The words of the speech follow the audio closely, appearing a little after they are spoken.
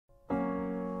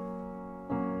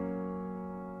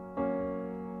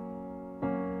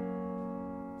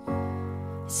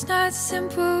It's not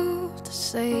simple to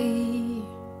say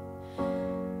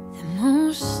that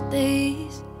most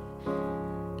days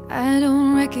I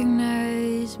don't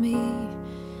recognize me,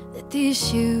 that these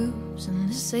shoes and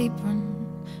this apron,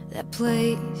 that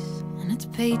place and its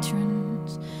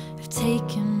patrons have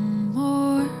taken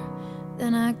more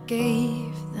than I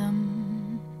gave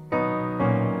them.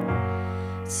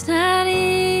 It's not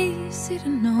easy to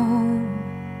know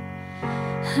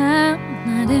I'm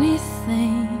not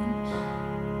anything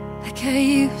like I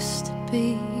used to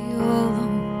be,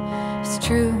 although it's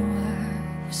true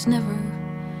I was never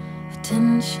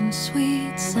attention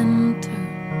sweet center.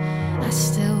 I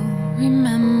still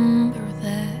remember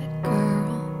that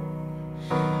girl.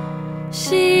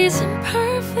 She's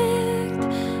imperfect,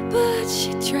 but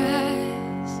she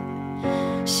tries.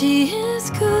 She is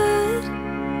good,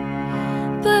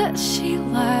 but she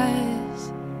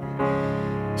lies.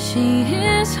 She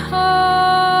is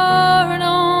hard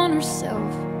on herself.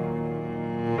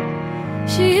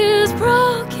 She is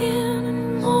broken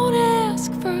and won't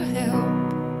ask for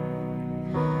help.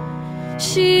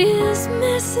 She is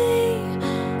messy,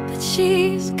 but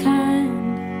she's kind.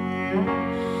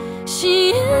 She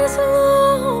is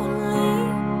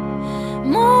lonely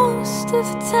most of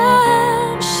the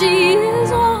time. She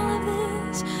is all of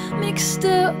this mixed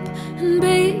up and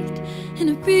baked in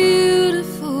a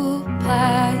beautiful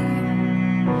pie.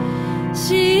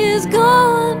 She is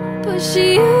gone, but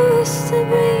she used to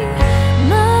be.